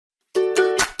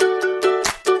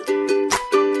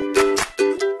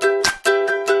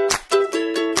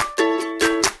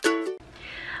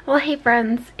Well, hey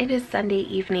friends, it is Sunday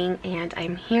evening and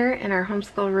I'm here in our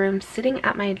homeschool room sitting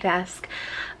at my desk,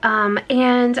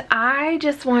 and I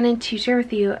just wanted to share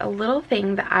with you a little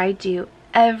thing that I do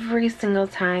every single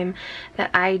time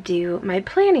that I do my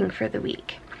planning for the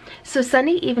week. So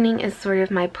Sunday evening is sort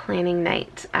of my planning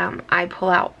night. I pull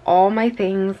out all my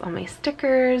things, all my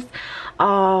stickers,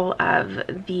 all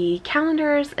of the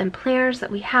calendars and planners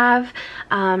that we have,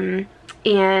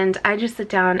 and I just sit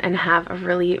down and have a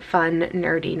really fun,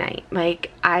 nerdy night. Like,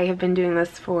 I have been doing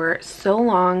this for so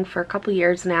long, for a couple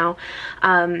years now.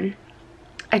 I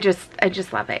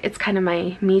just love it. It's kind of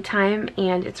my me time,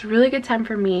 and it's a really good time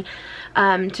for me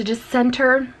to just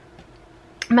center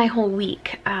my whole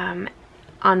week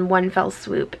on one fell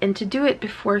swoop, and to do it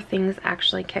before things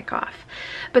actually kick off.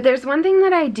 But there's one thing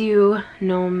that I do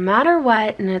no matter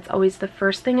what, and it's always the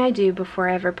first thing I do before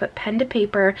I ever put pen to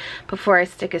paper, before I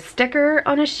stick a sticker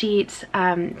on a sheet.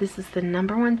 This is the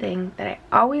number one thing that I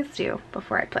always do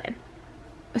before I plan.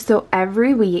 So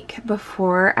every week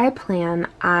before I plan,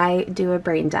 I do a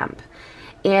brain dump.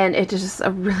 And it's just a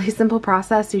really simple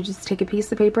process. You just take a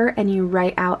piece of paper and you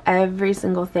write out every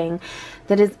single thing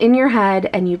that is in your head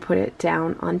and you put it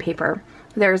down on paper.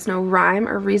 There's no rhyme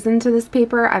or reason to this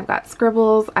paper. I've got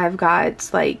scribbles, I've got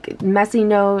like messy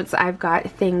notes, I've got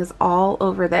things all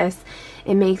over this.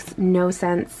 It makes no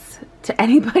sense to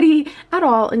anybody at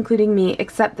all, including me,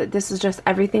 except that this is just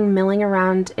everything milling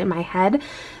around in my head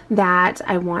that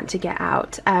I want to get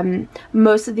out.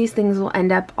 Most of these things will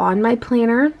end up on my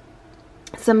planner.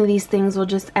 Some of these things will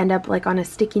just end up like on a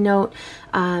sticky note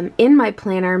in my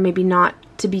planner, maybe not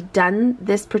to be done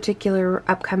this particular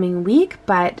upcoming week,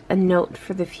 but a note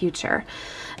for the future.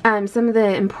 Some of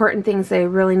the important things that I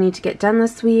really need to get done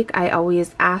this week, I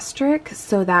always asterisk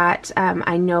so that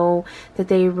I know that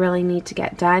they really need to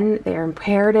get done. They're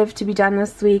imperative to be done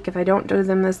this week. If I don't do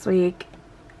them this week,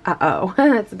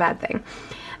 that's a bad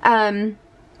thing.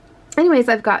 Anyways,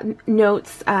 I've got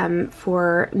notes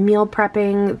for meal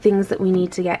prepping, things that we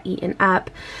need to get eaten up.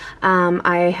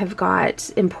 I have got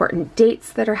important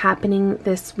dates that are happening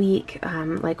this week,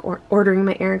 like ordering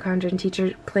my Erin Condren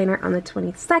teacher planner on the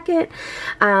 22nd.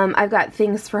 I've got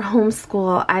things for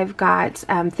homeschool. I've got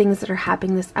things that are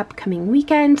happening this upcoming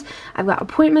weekend. I've got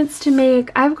appointments to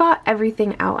make. I've got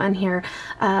everything out on here.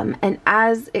 And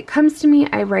as it comes to me,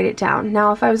 I write it down.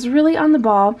 Now, if I was really on the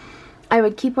ball, I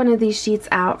would keep one of these sheets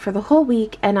out for the whole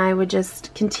week and I would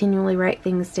just continually write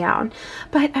things down.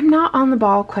 But I'm not on the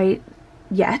ball quite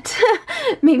yet.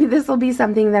 Maybe this will be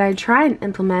something that I try and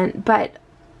implement, but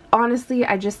honestly,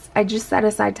 I just set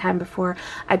aside time before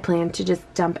I plan to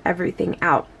just dump everything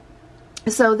out.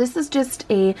 So this is just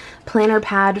a planner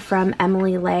pad from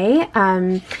Emily Lay.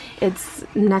 It's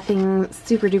nothing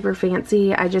super duper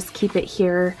fancy. I just keep it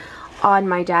here on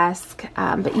my desk,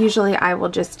 but usually I will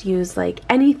just use like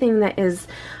anything that is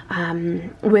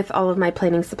with all of my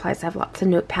planning supplies. I have lots of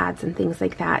notepads and things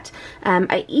like that.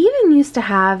 I even used to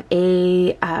have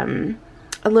a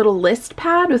little list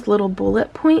pad with little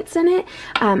bullet points in it.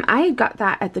 I got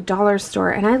that at the dollar store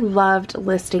and I loved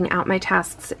listing out my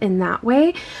tasks in that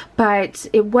way, but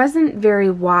it wasn't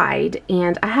very wide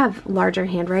and I have larger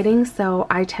handwriting, so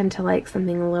I tend to like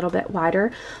something a little bit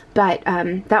wider. But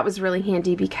that was really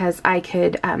handy because I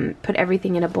could put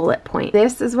everything in a bullet point.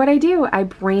 This is what I do. I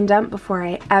brain dump before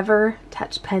I ever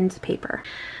touch pen to paper.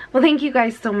 Well, thank you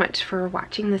guys so much for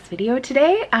watching this video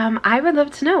today. I would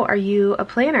love to know, are you a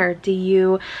planner? Do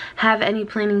you have any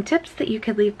planning tips that you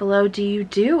could leave below? Do you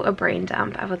do a brain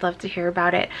dump? I would love to hear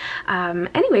about it.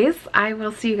 Anyways, I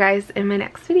will see you guys in my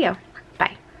next video.